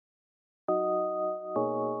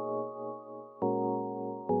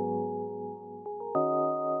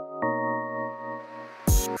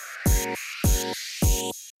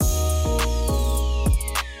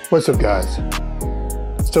What's up, guys?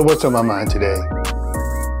 So what's on my mind today?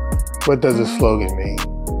 What does a slogan mean?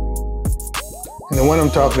 And the one I'm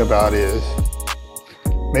talking about is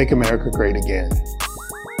Make America Great Again.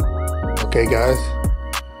 Okay, guys,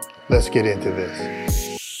 let's get into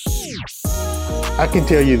this. I can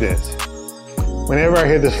tell you this. Whenever I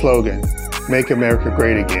hear the slogan, Make America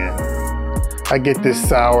Great Again, I get this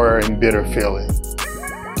sour and bitter feeling.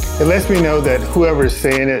 It lets me know that whoever is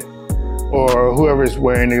saying it or whoever is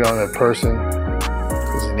wearing it on that person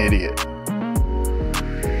is an idiot.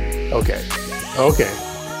 Okay.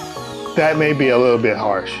 That may be a little bit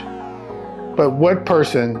harsh. But what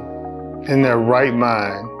person in their right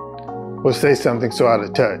mind will say something so out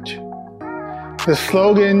of touch? The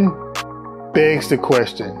slogan begs the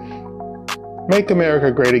question, Make America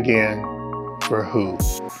Great Again for who?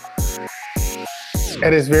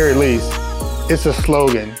 At its very least, it's a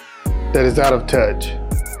slogan that is out of touch.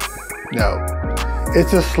 No,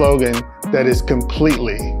 it's a slogan that is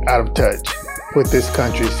completely out of touch with this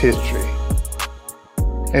country's history.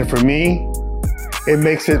 And for me, it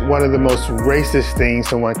makes it one of the most racist things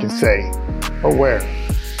someone can say or wear.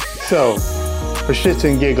 So, for shits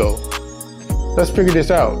and giggles, let's figure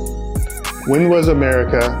this out. When was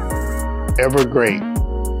America ever great?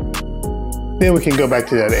 Then we can go back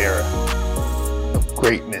to that era of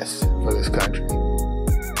greatness for this country.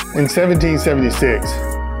 In 1776,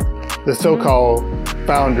 the so-called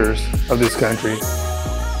founders of this country,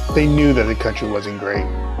 they knew that the country wasn't great.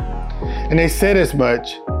 And they said as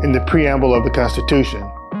much in the preamble of the Constitution.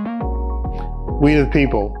 We the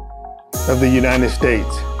people of the United States,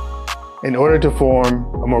 in order to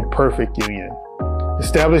form a more perfect union,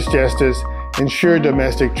 establish justice, ensure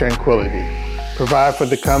domestic tranquility, provide for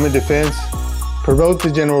the common defense, promote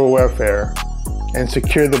the general welfare, and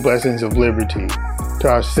secure the blessings of liberty to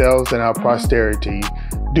ourselves and our posterity,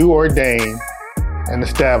 do ordain and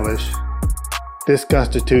establish this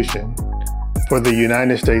Constitution for the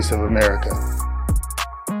United States of America.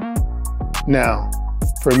 Now,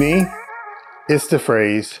 for me, it's the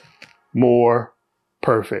phrase, more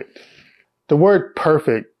perfect. The word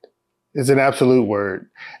perfect is an absolute word,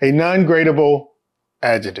 a non-gradable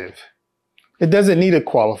adjective. It doesn't need a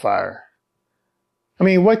qualifier. I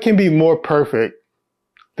mean, what can be more perfect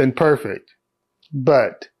than perfect?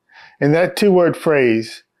 But in that two-word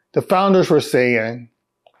phrase, the founders were saying,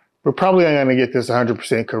 we're probably not going to get this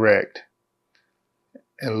 100% correct.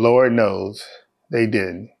 And Lord knows they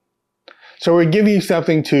didn't. So we're giving you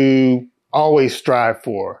something to always strive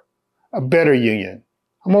for, a better union,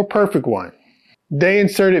 a more perfect one. They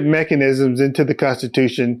inserted mechanisms into the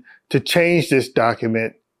Constitution to change this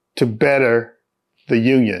document to better the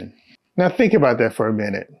union. Now think about that for a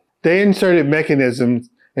minute. They inserted mechanisms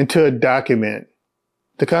into a document,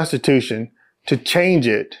 the Constitution, to change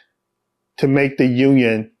it to make the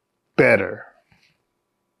union better.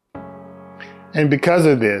 And because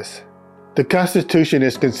of this, the Constitution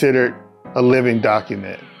is considered a living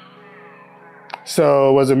document.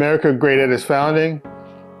 So was America great at its founding?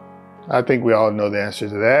 I think we all know the answer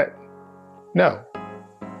to that. No.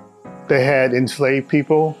 They had enslaved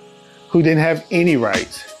people who didn't have any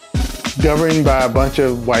rights, governed by a bunch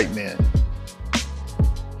of white men.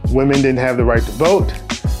 Women didn't have the right to vote,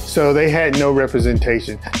 so they had no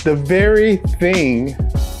representation. The very thing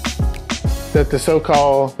that the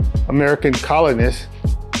so-called American colonists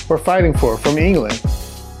were fighting for from England.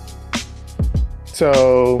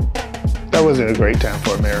 So that wasn't a great time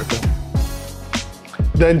for America.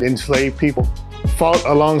 The enslaved people fought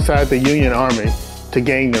alongside the Union Army to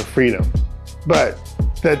gain their freedom. But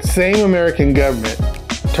that same American government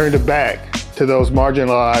turned it back to those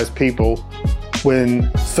marginalized people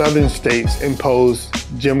when southern states imposed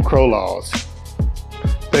Jim Crow laws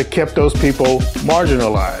that kept those people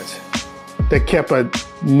marginalized, that kept a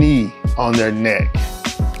knee on their neck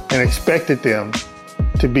and expected them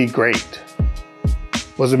to be great.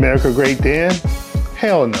 Was America great then?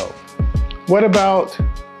 Hell no. What about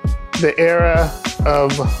the era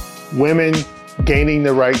of women gaining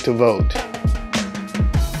the right to vote?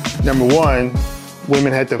 Number one,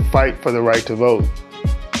 women had to fight for the right to vote.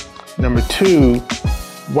 Number two,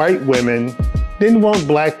 white women didn't want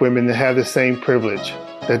black women to have the same privilege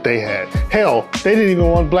that they had. Hell, they didn't even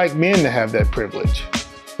want black men to have that privilege.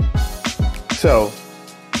 So,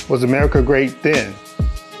 was America great then?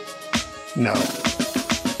 No.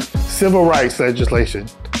 Civil rights legislation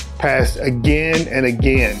passed again and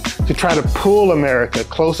again to try to pull America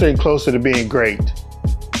closer and closer to being great.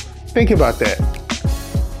 Think about that.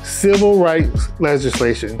 Civil rights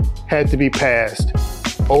legislation had to be passed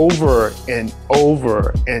over and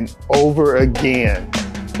over and over again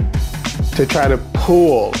to try to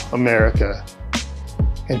pull America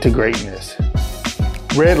into greatness.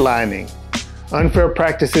 Redlining, unfair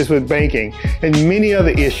practices with banking, and many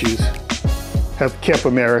other issues have kept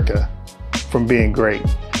America from being great.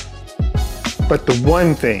 But the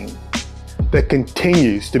one thing that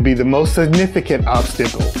continues to be the most significant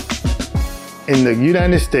obstacle in the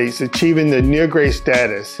United States achieving the near great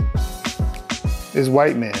status is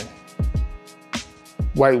white men.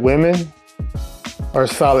 White women are a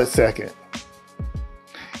solid second.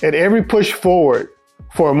 At every push forward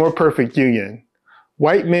for a more perfect union,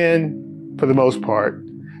 white men, for the most part,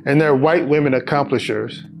 and their white women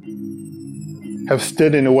accomplishers have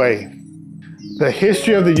stood in the way. The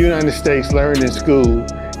history of the United States learned in school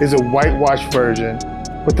is a whitewashed version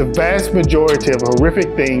with the vast majority of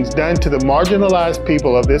horrific things done to the marginalized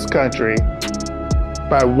people of this country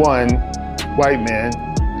by one, white men,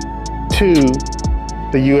 two,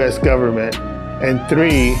 the US government, and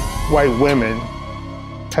three, white women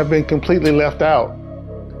have been completely left out.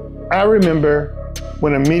 I remember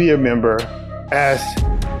when a media member asked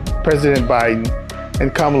President Biden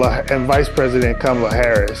and Vice President Kamala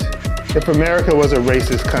Harris if America was a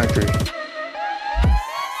racist country.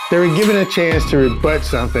 They were given a chance to rebut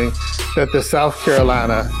something that the South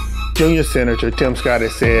Carolina Junior Senator Tim Scott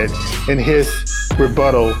has said in his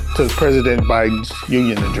rebuttal to President Biden's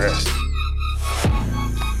union address.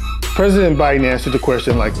 President Biden answered the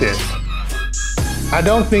question like this: I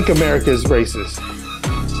don't think America is racist,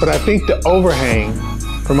 but I think the overhang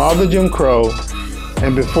from all the Jim Crow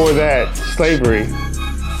and before that, slavery,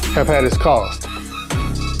 have had its cost.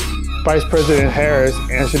 Vice President Harris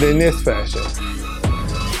answered in this fashion: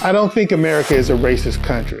 I don't think America is a racist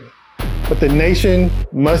country, but the nation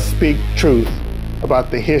must speak truth about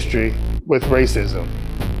the history with racism.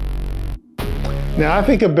 Now, I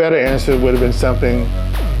think a better answer would have been something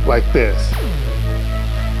like this.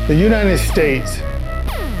 The United States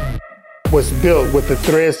was built with the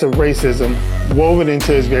threads of racism woven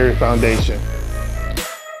into its very foundation.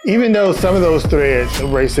 Even though some of those threads of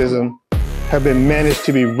racism have been managed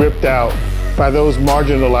to be ripped out by those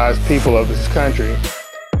marginalized people of this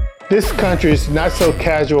country's not so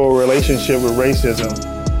casual relationship with racism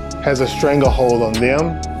has a stranglehold on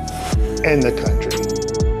them and the country.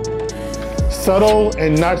 Subtle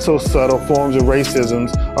and not so subtle forms of racism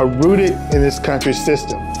are rooted in this country's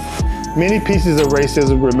system. Many pieces of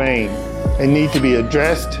racism remain and need to be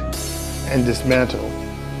addressed and dismantled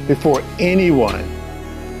before anyone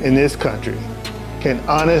in this country can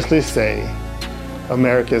honestly say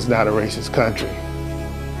America is not a racist country.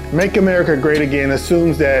 Make America Great Again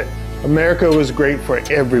assumes that America was great for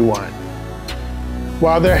everyone.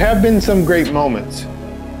 While there have been some great moments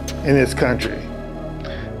in this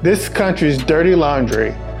country's dirty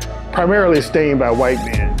laundry, primarily stained by white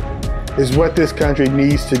men, is what this country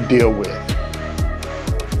needs to deal with.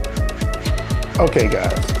 Okay,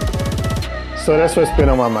 guys. So that's what's been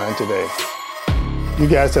on my mind today. You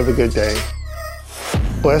guys have a good day.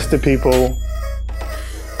 Bless the people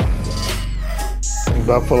in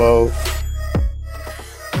Buffalo.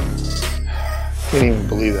 Can't even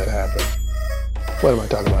believe that happened. What am I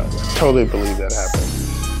talking about? I totally believe that happened.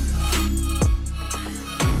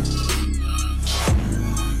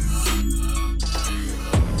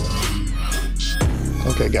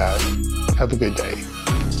 Okay, guys. Have a good day.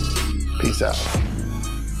 Peace out.